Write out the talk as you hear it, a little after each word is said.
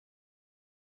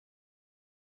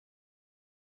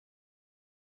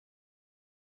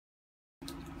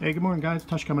Hey, good morning guys,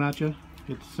 Tush coming at you.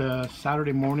 It's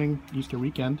Saturday morning, Easter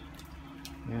weekend,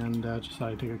 and just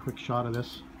thought I'd take a quick shot of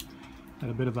this. Had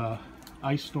a bit of a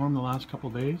ice storm the last couple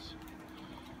days,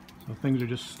 so things are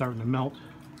just starting to melt,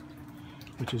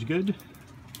 which is good.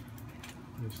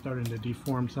 It's starting to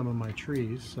deform some of my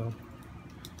trees, so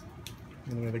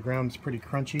anyway, the ground's pretty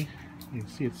crunchy. You can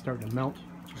see it's starting to melt,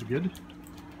 which is good.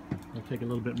 I'll take a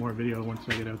little bit more video once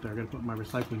I get out there. I gotta put my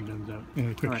recycling bins out. And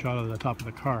a quick shot of the top of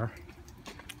the car.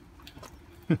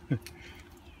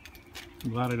 I'm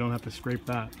glad I don't have to scrape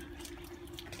that.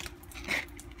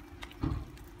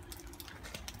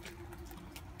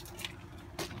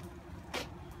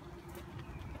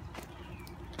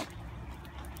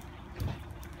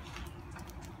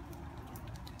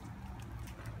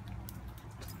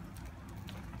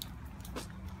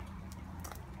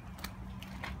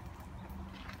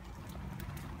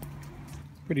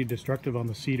 Pretty destructive on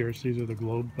the cedars. These are the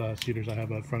globe cedars I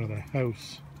have out front of the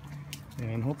house,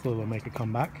 and hopefully they'll make a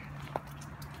comeback.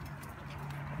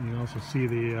 You can also see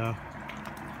the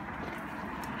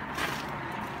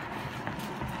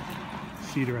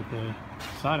cedar at the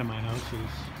side of my house is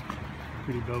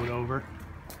pretty bowed over,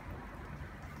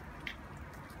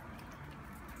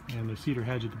 and the cedar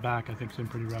hedge at the back I think is in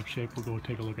pretty rough shape. We'll go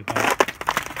take a look at that.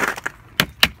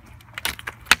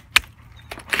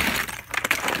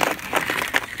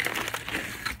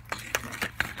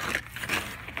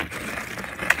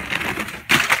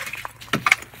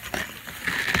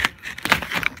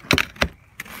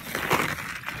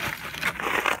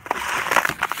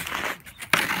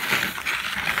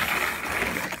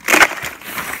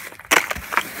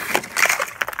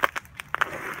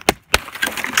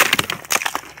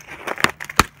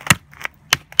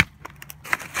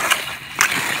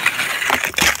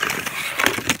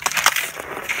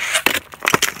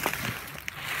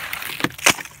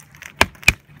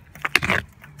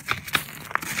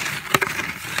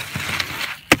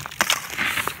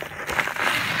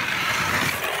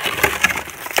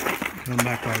 Come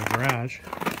back by the garage.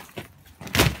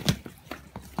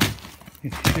 You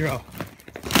can hear how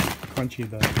crunchy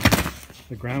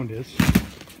the ground is.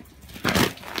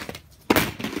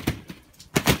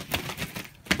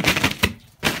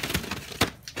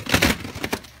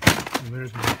 And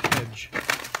there's my hedge.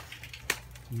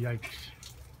 Yikes.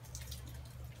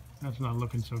 That's not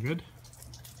looking so good.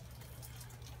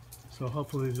 So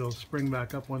hopefully they'll spring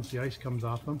back up once the ice comes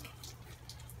off them.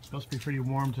 It's supposed to be pretty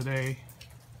warm today.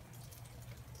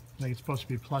 I think it's supposed to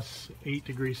be plus 8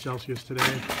 degrees Celsius today.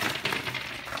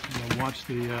 And I'll watch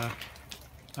the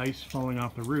ice falling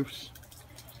off the roofs.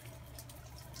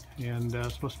 And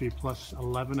it's supposed to be plus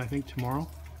 11, I think, tomorrow,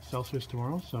 Celsius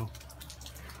tomorrow. So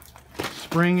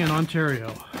spring in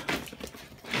Ontario.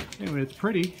 Anyway, it's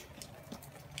pretty,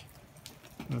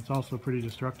 but it's also pretty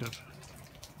destructive.